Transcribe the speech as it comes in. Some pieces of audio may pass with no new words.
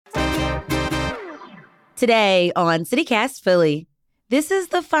Today on CityCast Philly, this is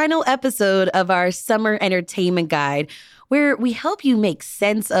the final episode of our summer entertainment guide, where we help you make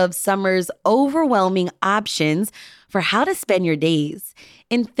sense of summer's overwhelming options for how to spend your days.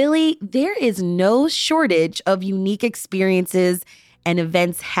 In Philly, there is no shortage of unique experiences and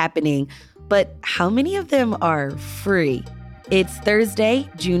events happening, but how many of them are free? It's Thursday,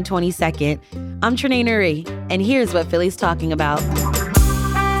 June 22nd. I'm Trenae Nuri, and here's what Philly's talking about.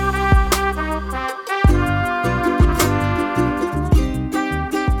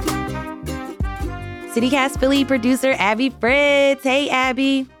 CityCast Philly producer Abby Fritz. Hey,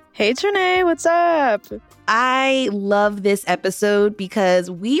 Abby. Hey, Trenae. What's up? I love this episode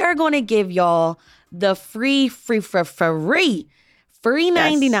because we are going to give y'all the free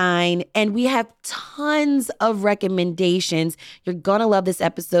 99, yes. And we have tons of recommendations. You're going to love this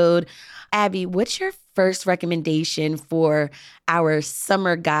episode. Abby, what's your first recommendation for our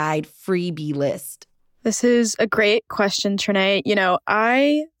summer guide freebie list? This is a great question, Trenae. You know,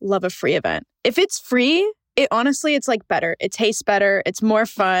 I love a free event. If it's free, it's like better. It tastes better. It's more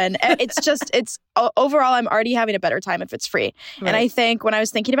fun. It's overall, I'm already having a better time if it's free. Right. And I think when I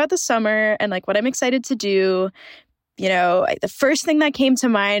was thinking about the summer and like what I'm excited to do, you know, the first thing that came to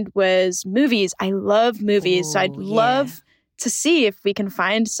mind was movies. I love movies. So I'd love to see if we can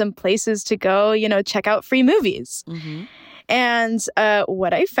find some places to go, you know, check out free movies. Mm-hmm. And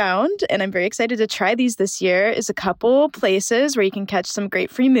what I found, and I'm very excited to try these this year, is a couple places where you can catch some great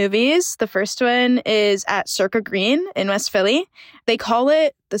free movies. The first one is at Circa Green in West Philly. They call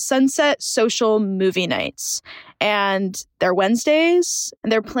it the Sunset Social Movie Nights. And they're Wednesdays,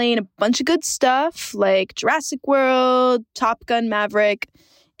 and they're playing a bunch of good stuff like Jurassic World, Top Gun Maverick,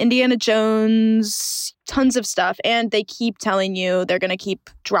 Indiana Jones, tons of stuff. And they keep telling you they're going to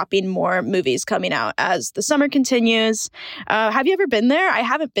keep dropping more movies coming out as the summer continues. Have you ever been there? I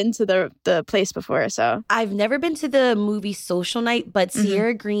haven't been to the place before, so. I've never been to the movie social night, but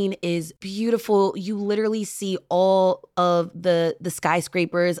Sierra Green is beautiful. You literally see all of the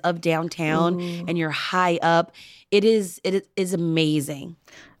skyscrapers of downtown, and you're high up. It is amazing.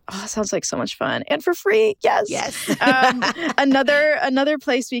 Oh, sounds like so much fun. And for free, yes. Yes. Another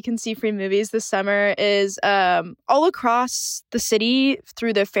place we can see free movies this summer is all across the city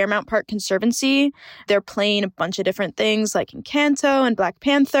through the Fairmount Park Conservancy. They're playing a bunch of different things like Encanto and Black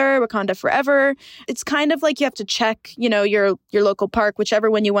Panther, Wakanda Forever. It's kind of like you have to check, you know, your local park,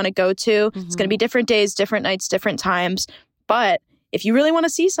 whichever one you want to go to. It's going to be different days, different nights, different times. But if you really want to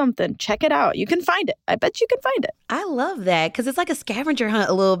see something, check it out. You can find it. I bet you can find it. I love that because it's like a scavenger hunt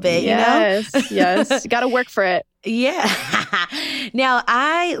a little bit, yes, you know? Yes. You got to work for it. Yeah. Now,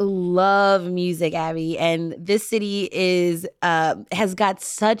 I love music, Abby, and this city has got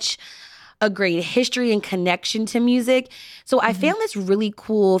such a great history and connection to music. So I found this really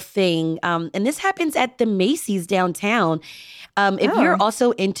cool thing, and this happens at the Macy's downtown. If you're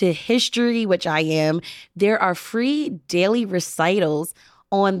also into history, which I am, there are free daily recitals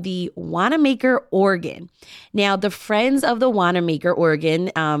on the Wanamaker organ. Now, the Friends of the Wanamaker organ,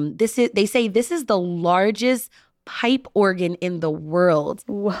 they say this is the largest pipe organ in the world.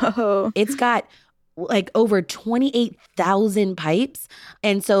 Whoa. It's got like over 28,000 pipes.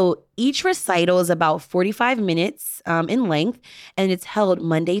 And so each recital is about 45 minutes in length, and it's held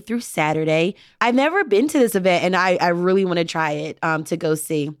Monday through Saturday. I've never been to this event, and I really want to try it to go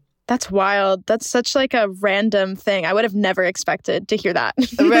see. That's wild. That's such like a random thing. I would have never expected to hear that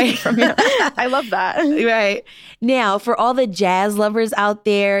right. from you. I love that. Right. Now, for all the jazz lovers out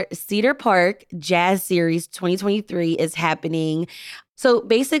there, Cedar Park Jazz Series 2023 is happening. So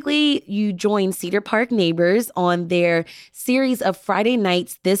basically, you join Cedar Park neighbors on their series of Friday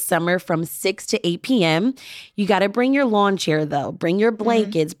nights this summer from 6 to 8 p.m. You got to bring your lawn chair, though. Bring your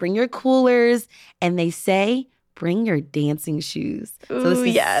blankets, bring your coolers, and they say, bring your dancing shoes. Ooh, so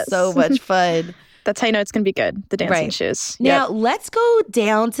this is so much fun. That's how you know it's going to be good, the dancing shoes. Now, let's go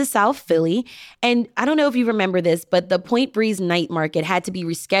down to South Philly. And I don't know if you remember this, but the Point Breeze Night Market had to be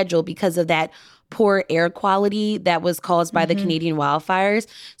rescheduled because of that poor air quality that was caused by the Canadian wildfires.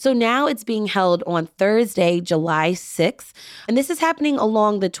 So now it's being held on Thursday, July 6th. And this is happening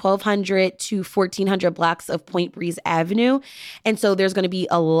along the 1200 to 1400 blocks of Point Breeze Avenue. And so there's going to be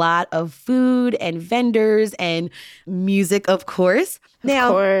a lot of food and vendors and music, of course.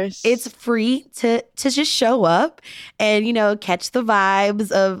 Now, it's free to just show up and, you know, catch the vibes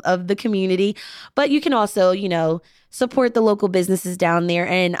of the community. But you can also, you know, support the local businesses down there.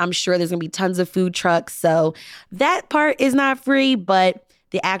 And I'm sure there's going to be tons of food trucks. So that part is not free, but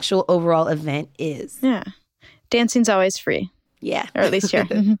the actual overall event is. Yeah. Dancing's always free. Yeah. Or at least here.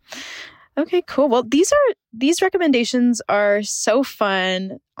 Okay, cool. Well, these recommendations are so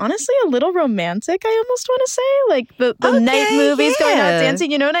fun. Honestly, a little romantic, I almost want to say. Like the night movies, going out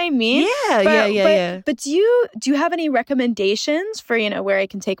dancing, you know what I mean? Yeah. But do you have any recommendations for, where I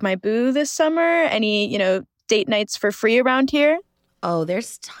can take my boo this summer? Any, date nights for free around here? Oh,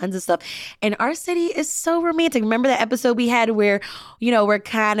 there's tons of stuff. And our city is so romantic. Remember that episode we had where, we're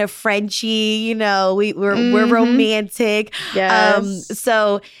kind of Frenchy, we're romantic. Yes.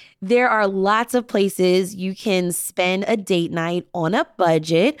 So there are lots of places you can spend a date night on a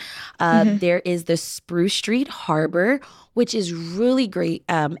budget. There is the Spruce Street Harbor, which is really great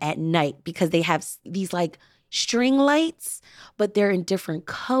at night because they have these like string lights, but they're in different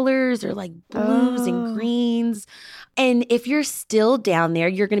colors. They're like blues and greens. And if you're still down there,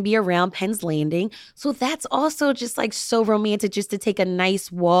 you're going to be around Penn's Landing. So that's also just like so romantic just to take a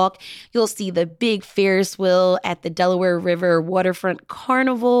nice walk. You'll see the big Ferris wheel at the Delaware River Waterfront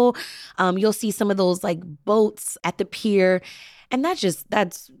Carnival. You'll see some of those like boats at the pier. And that's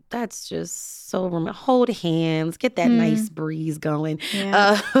just so romantic. Hold hands, get that nice breeze going.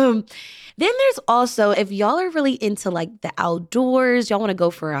 Yeah. Then there's also, if y'all are really into like the outdoors, y'all want to go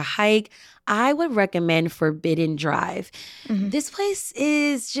for a hike, I would recommend Forbidden Drive. This place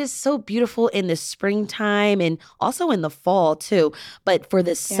is just so beautiful in the springtime and also in the fall too. But for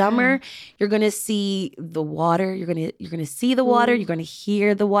the summer, you're going to see the water. You're going to see the water. You're going to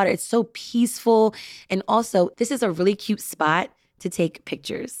hear the water. It's so peaceful. And also, this is a really cute spot to take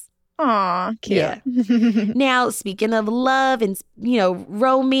pictures. Aw, cute. Yeah. Now, speaking of love and,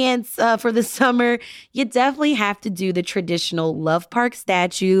 romance for the summer, you definitely have to do the traditional Love Park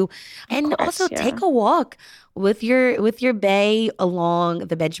statue and also take a walk with your bae along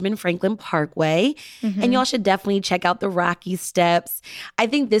the Benjamin Franklin Parkway. And y'all should definitely check out the Rocky Steps. I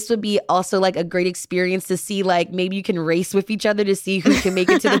think this would be also like a great experience to see, like maybe you can race with each other to see who can make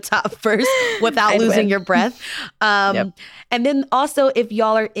it to the top first without losing your breath. And then also if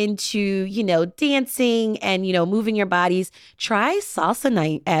y'all are into, dancing and, moving your bodies, try salsa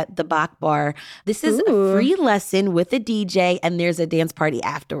night at the Bach Bar. This is a free lesson with a DJ and there's a dance party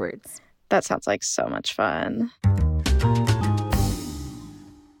afterwards. That sounds like so much fun.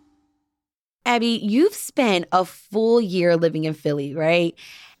 Abby, you've spent a full year living in Philly, right?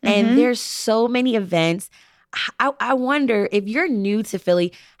 And there's so many events. I wonder, if you're new to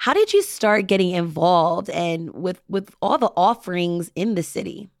Philly, how did you start getting involved and with all the offerings in the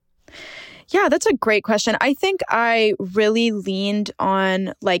city? Yeah, that's a great question. I think I really leaned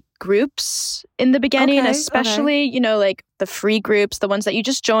on like groups in the beginning, especially, like the free groups, the ones that you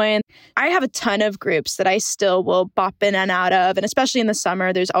just join. I have a ton of groups that I still will bop in and out of. And especially in the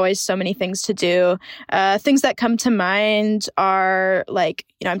summer, there's always so many things to do. Things that come to mind are like,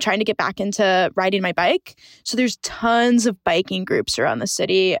 I'm trying to get back into riding my bike. So there's tons of biking groups around the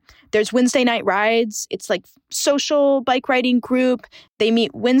city. There's Wednesday night rides. It's like social bike riding group. They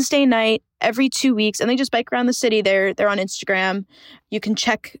meet Wednesday night every 2 weeks and they just bike around the city. They're on Instagram. You can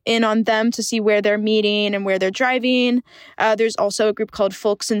check in on them to see where they're meeting and where they're driving. There's also a group called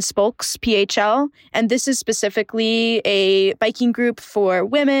Folks and Spokes, PHL. And this is specifically a biking group for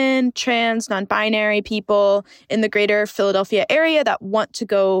women, trans, non-binary people in the greater Philadelphia area that want to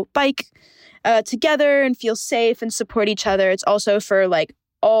go bike together and feel safe and support each other. It's also for like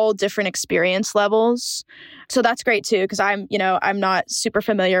all different experience levels. So that's great too, because I'm not super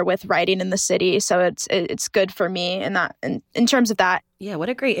familiar with riding in the city. So it's good for me in terms of that. Yeah, what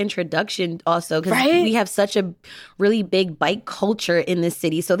a great introduction also, because we have such a really big bike culture in this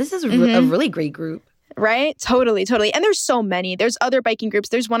city. So this is a really great group. Right? Totally. And there's so many. There's other biking groups.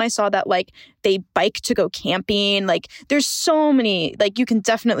 There's one I saw that like they bike to go camping. Like there's so many, like you can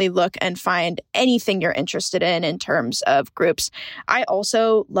definitely look and find anything you're interested in terms of groups. I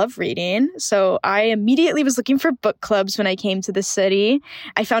also love reading. So I immediately was looking for book clubs when I came to the city.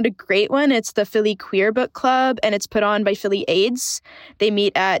 I found a great one. It's the Philly Queer Book Club and it's put on by Philly AIDS. They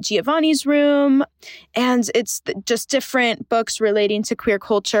meet at Giovanni's room and it's just different books relating to queer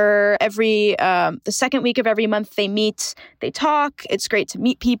culture. The second week of every month they meet, they talk. It's great to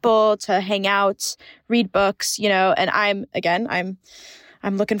meet people, to hang out, read books, and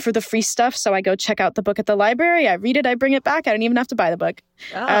I'm looking for the free stuff. So I go check out the book at the library. I read it. I bring it back. I don't even have to buy the book.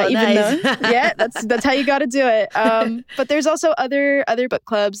 Nice. That's how you got to do it. But there's also other book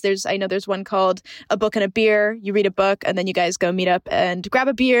clubs. I know there's one called A Book and a Beer. You read a book and then you guys go meet up and grab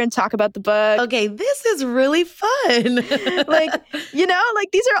a beer and talk about the book. Okay, this is really fun.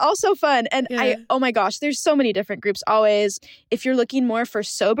 These are also fun. And oh my gosh, there's so many different groups always. If you're looking more for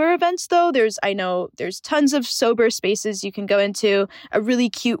sober events though, there's tons of sober spaces you can go into. A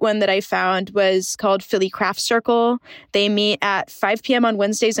really cute one that I found was called Philly Craft Circle. They meet at 5 p.m. on on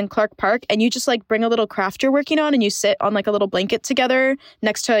Wednesdays in Clark Park, and you just like bring a little craft you're working on and you sit on like a little blanket together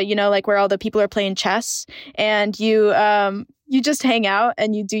next to, you know, like where all the people are playing chess, and you just hang out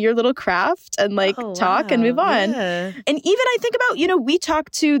and you do your little craft and like talk and move on. Yeah. And even I think about, you know, we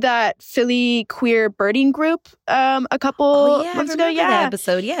talked to that Philly queer birding group a couple months ago. Yeah, that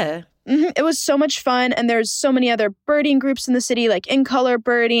episode. Yeah. It was so much fun. And there's so many other birding groups in the city, like In Color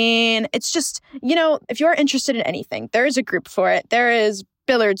Birding. It's just, you know, if you're interested in anything, there is a group for it. There is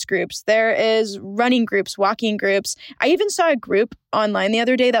billiards groups. There is running groups, walking groups. I even saw a group online the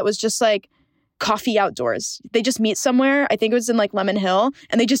other day that was just like coffee outdoors. They just meet somewhere. I think it was in like Lemon Hill,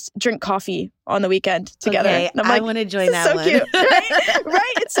 and they just drink coffee on the weekend together. Okay, and I'm like, I want to join that so one. Cute, right?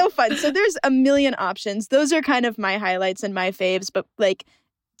 Right? It's so fun. So there's a million options. Those are kind of my highlights and my faves, but like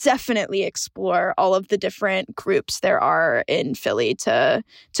definitely explore all of the different groups there are in Philly to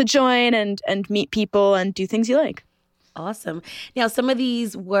join and meet people and do things you like. Awesome. Now, some of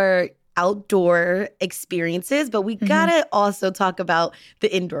these were outdoor experiences, but we gotta also talk about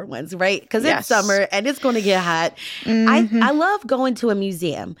the indoor ones, right? Because it's summer and it's going to get hot. I love going to a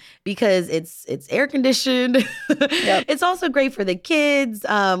museum because it's air conditioned. It's also great for the kids.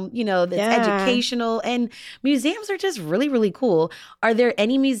 You know, it's educational, and museums are just really, really cool. Are there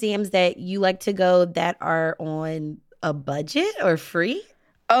any museums that you like to go that are on a budget or free?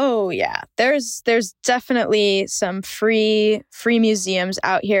 Oh yeah, there's definitely some free museums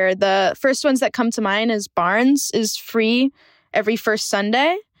out here. The first ones that come to mind is Barnes is free every first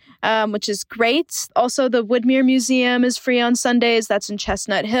Sunday, which is great. Also, the Woodmere Museum is free on Sundays. That's in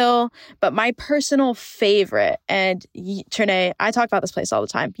Chestnut Hill. But my personal favorite, and Trinae, I talk about this place all the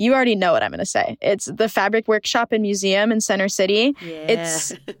time. You already know what I'm going to say. It's the Fabric Workshop and Museum in Center City. Yeah.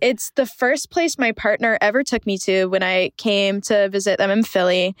 It's the first place my partner ever took me to when I came to visit them in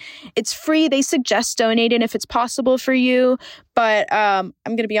Philly. It's free. They suggest donating if it's possible for you. But I'm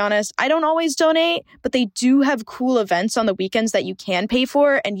going to be honest, I don't always donate, but they do have cool events on the weekends that you can pay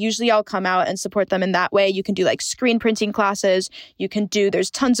for. And usually I'll come out and support them in that way. You can do like screen printing classes.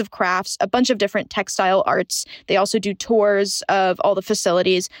 There's tons of crafts, a bunch of different textile arts. They also do tours of all the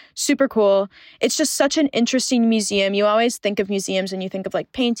facilities. Super cool. It's just such an interesting museum. You always think of museums and you think of like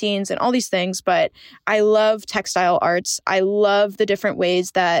paintings and all these things, but I love textile arts. I love the different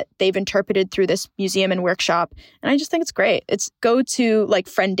ways that they've interpreted through this museum and workshop. And I just think it's great. It's go to like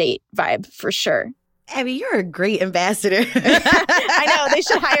friend date vibe for sure. Abby, you're a great ambassador. I know. They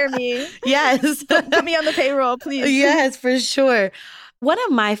should hire me. Yes. Put me on the payroll, please. Yes, for sure. One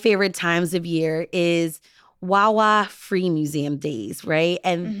of my favorite times of year is Wawa Free Museum Days, right?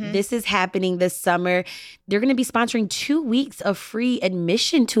 And this is happening this summer. They're going to be sponsoring 2 weeks of free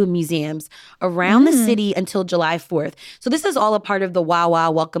admission to museums around the city until July 4th. So this is all a part of the Wawa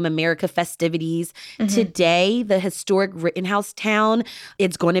Welcome America festivities. Today, the historic Rittenhouse Town,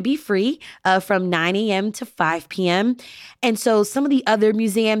 it's going to be free from 9 a.m. to 5 p.m. And so some of the other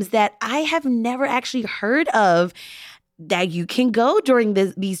museums that I have never actually heard of that you can go during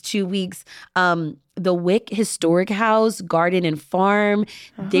these 2 weeks, the Wick Historic House, Garden and Farm,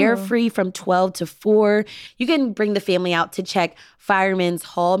 they're free from 12 to 4. You can bring the family out to check Fireman's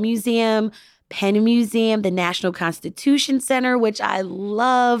Hall Museum, Penn Museum, the National Constitution Center, which I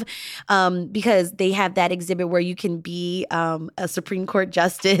love because they have that exhibit where you can be a Supreme Court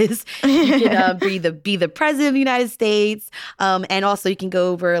justice. You can be the president of the United States. And also you can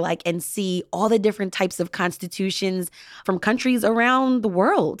go over and see all the different types of constitutions from countries around the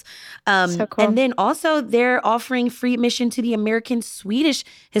world. So cool. And then also they're offering free admission to the American Swedish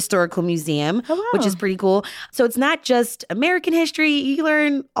Historical Museum, which is pretty cool. So it's not just American history. You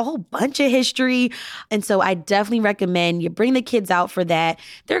learn a whole bunch of history. And so I definitely recommend you bring the kids out for that.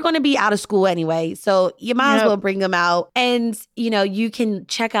 They're going to be out of school anyway, so you might as well bring them out. And, you can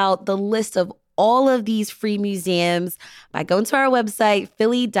check out the list of all of these free museums by going to our website,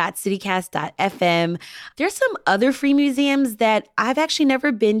 philly.citycast.fm. There's some other free museums that I've actually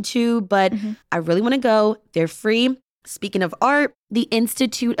never been to, but I really want to go. They're free. Speaking of art, the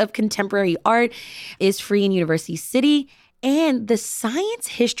Institute of Contemporary Art is free in University City. And the Science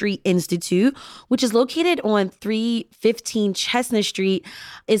History Institute, which is located on 315 Chestnut Street,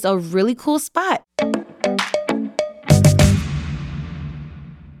 is a really cool spot.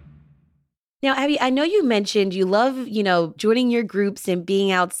 Now, Abby, I know you mentioned you love, joining your groups and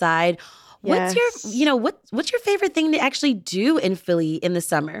being outside. Yes. What's your favorite thing to actually do in Philly in the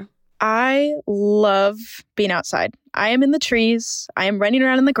summer? I love being outside. I am in the trees. I am running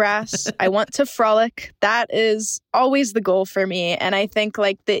around in the grass. I want to frolic. That is always the goal for me. And I think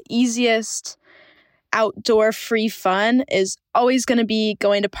the easiest outdoor free fun is always going to be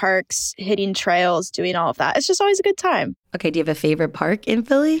going to parks, hitting trails, doing all of that. It's just always a good time. Okay, do you have a favorite park in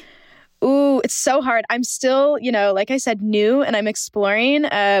Philly? Ooh, it's so hard. I'm still, like I said, new and I'm exploring,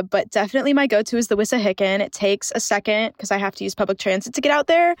 but definitely my go-to is the Wissahickon. It takes a second because I have to use public transit to get out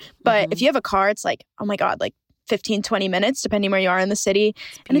there. But if you have a car, it's like, oh my God, like 15, 20 minutes, depending where you are in the city.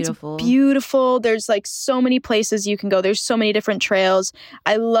 And it's beautiful. There's like so many places you can go. There's so many different trails.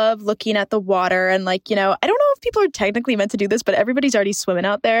 I love looking at the water and I don't know if people are technically meant to do this, but everybody's already swimming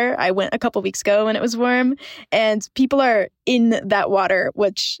out there. I went a couple weeks ago when it was warm and people are in that water,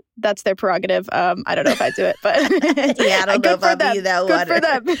 which that's their prerogative. I don't know if I do it, but yeah, I don't know if I'll be in that water. Good for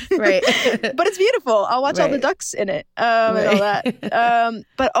them. Right. But it's beautiful. I'll watch all the ducks in it and all that.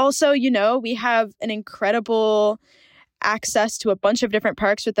 But also, we have an incredible access to a bunch of different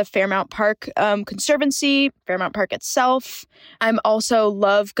parks with the Fairmount Park Conservancy, Fairmount Park itself. I'm also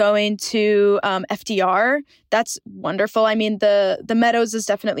love going to FDR. That's wonderful. I mean, the Meadows is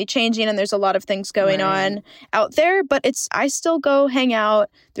definitely changing and there's a lot of things going on out there, but I still go hang out.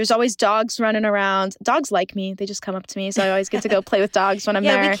 There's always dogs running around. Dogs like me. They just come up to me. So I always get to go play with dogs when I'm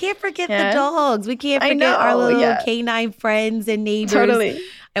there. Yeah, we can't forget the dogs. We can't forget our little canine friends and neighbors. Totally.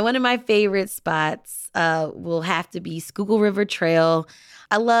 And one of my favorite spots will have to be Schuylkill River Trail.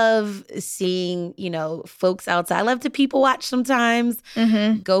 I love seeing, folks outside. I love to people watch sometimes,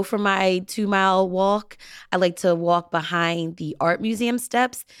 go for my 2-mile walk. I like to walk behind the art museum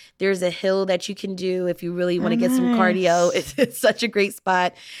steps. There's a hill that you can do if you really want to get some cardio. It's such a great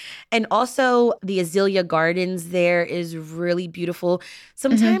spot. And also the Azalea Gardens there is really beautiful.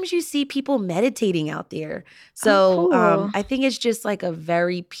 Sometimes you see people meditating out there. So cool. I think it's just like a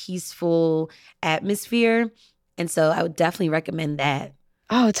very peaceful atmosphere. And so I would definitely recommend that.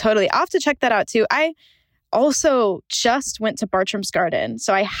 Oh, totally. I'll have to check that out too. I also just went to Bartram's Garden,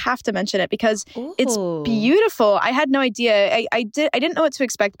 so I have to mention it because it's beautiful. I had no idea. I didn't know what to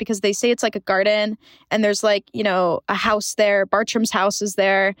expect because they say it's like a garden and there's like, a house there. Bartram's house is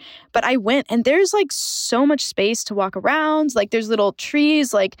there. But I went and there's like so much space to walk around. Like there's little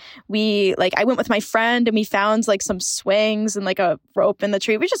trees. I went with my friend and we found like some swings and like a rope in the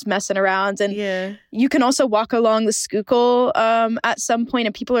tree. We're just messing around. And you can also walk along the Schuylkill at some point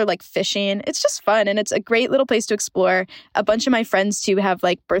and people are like fishing. It's just fun and it's a great little place to explore. A bunch of my friends too have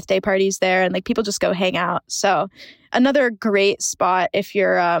like birthday parties there and like people just go hang out. So another great spot if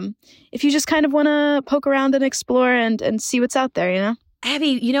you're if you just kind of want to poke around and explore and see what's out there,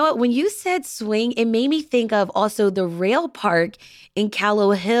 Abby, you know what? When you said swing, it made me think of also the rail park in Callow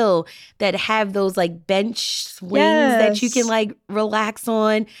Hill that have those like bench swings that you can like relax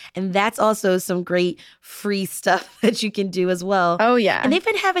on. And that's also some great free stuff that you can do as well. Oh, yeah. And they've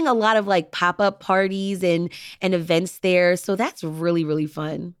been having a lot of like pop-up parties and events there. So that's really, really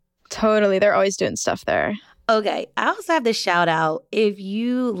fun. Totally. They're always doing stuff there. Okay. I also have to shout out, if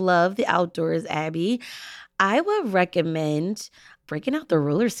you love the outdoors, Abby, I would recommend breaking out the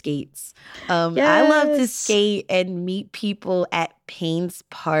roller skates. I love to skate and meet people at Paynes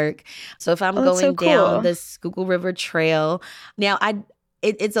Park. So if I'm going down the Schuylkill River Trail, now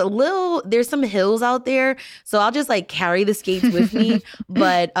it's a little, there's some hills out there. So I'll just like carry the skates with me,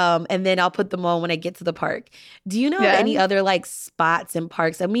 but, and then I'll put them on when I get to the park. Do you know of any other like spots and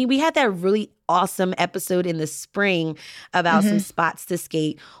parks? I mean, we had that really awesome episode in the spring about some spots to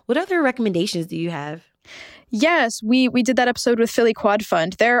skate. What other recommendations do you have? Yes, we did that episode with Philly Quad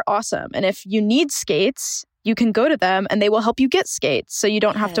Fund. They're awesome. And if you need skates, you can go to them and they will help you get skates. So you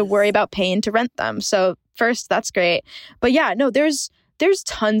don't have to worry about paying to rent them. So first, that's great. But yeah, no, there's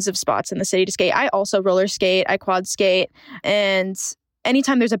tons of spots in the city to skate. I also roller skate, I quad skate, and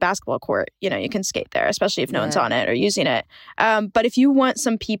anytime there's a basketball court, you can skate there, especially if no one's on it or using it. But if you want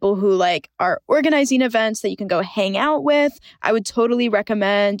some people who like are organizing events that you can go hang out with, I would totally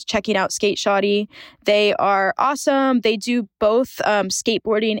recommend checking out Skate Shoddy. They are awesome. They do both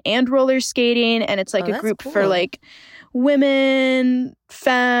skateboarding and roller skating, and it's like a group for like women,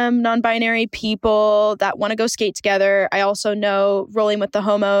 femme, non-binary people that want to go skate together. I also know Rolling with the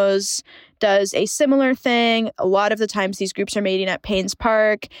Homos does a similar thing. A lot of the times these groups are meeting at Paynes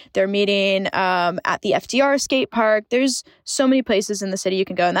Park. They're meeting at the FDR skate park. There's so many places in the city you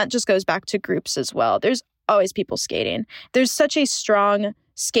can go, and that just goes back to groups as well. There's always people skating. There's such a strong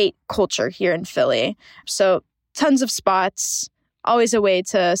skate culture here in Philly. So tons of spots, always a way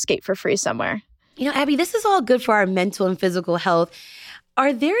to skate for free somewhere. Abby, this is all good for our mental and physical health.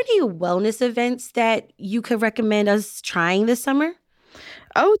 Are there any wellness events that you could recommend us trying this summer?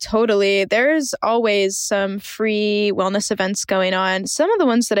 Oh, totally. There's always some free wellness events going on. Some of the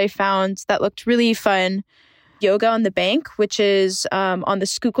ones that I found that looked really fun Yoga on the Bank, which is on the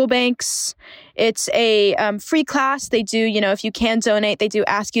Schuylkill Banks. It's a free class. They do, if you can donate, they do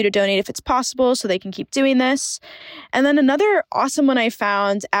ask you to donate if it's possible so they can keep doing this. And then another awesome one I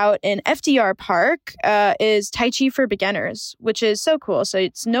found out in FDR Park is Tai Chi for Beginners, which is so cool. So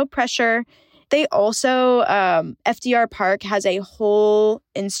it's no pressure. They also, FDR Park has a whole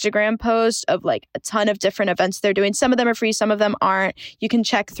Instagram post of like a ton of different events they're doing. Some of them are free, some of them aren't. You can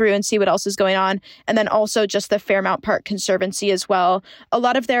check through and see what else is going on. And then also just the Fairmount Park Conservancy as well. A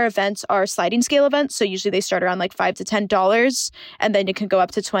lot of their events are sliding scale events. So usually they start around like $5 to $10 and then you can go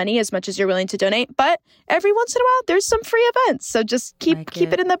up to 20 as much as you're willing to donate. But every once in a while, there's some free events. So just keep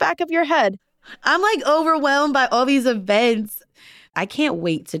it in the back of your head. I'm like overwhelmed by all these events. I can't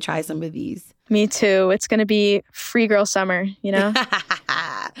wait to try some of these. Me too. It's going to be free girl summer,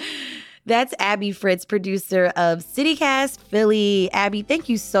 That's Abby Fritz, producer of CityCast Philly. Abby, thank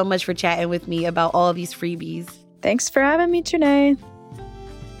you so much for chatting with me about all of these freebies. Thanks for having me, Trinae.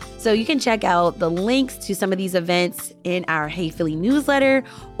 So you can check out the links to some of these events in our Hey Philly newsletter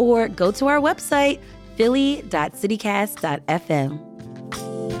or go to our website, philly.citycast.fm.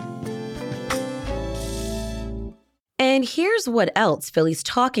 And here's what else Philly's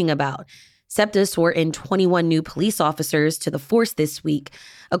talking about. SEPTA swore in 21 new police officers to the force this week.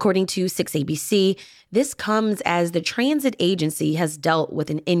 According to 6ABC, this comes as the transit agency has dealt with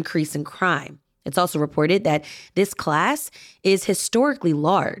an increase in crime. It's also reported that this class is historically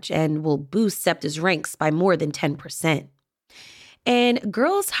large and will boost SEPTA's ranks by more than 10%. And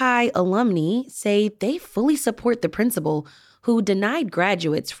Girls High alumni say they fully support the principal who denied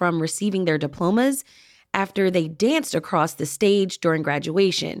graduates from receiving their diplomas after they danced across the stage during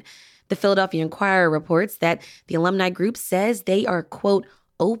graduation. The Philadelphia Inquirer reports that the alumni group says they are, quote,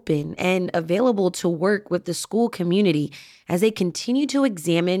 open and available to work with the school community as they continue to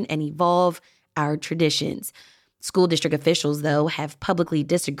examine and evolve our traditions. School district officials, though, have publicly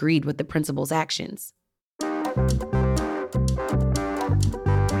disagreed with the principal's actions.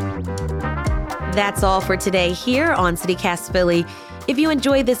 That's all for today here on CityCast Philly. If you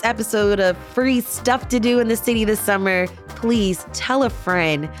enjoyed this episode of free stuff to do in the city this summer, please tell a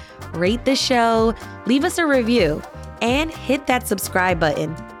friend, rate the show, leave us a review, and hit that subscribe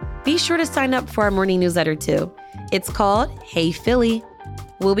button. Be sure to sign up for our morning newsletter too. It's called Hey Philly.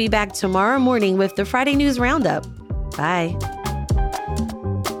 We'll be back tomorrow morning with the Friday News Roundup. Bye.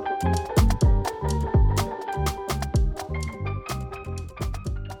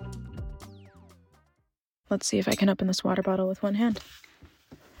 Let's see if I can open this water bottle with one hand.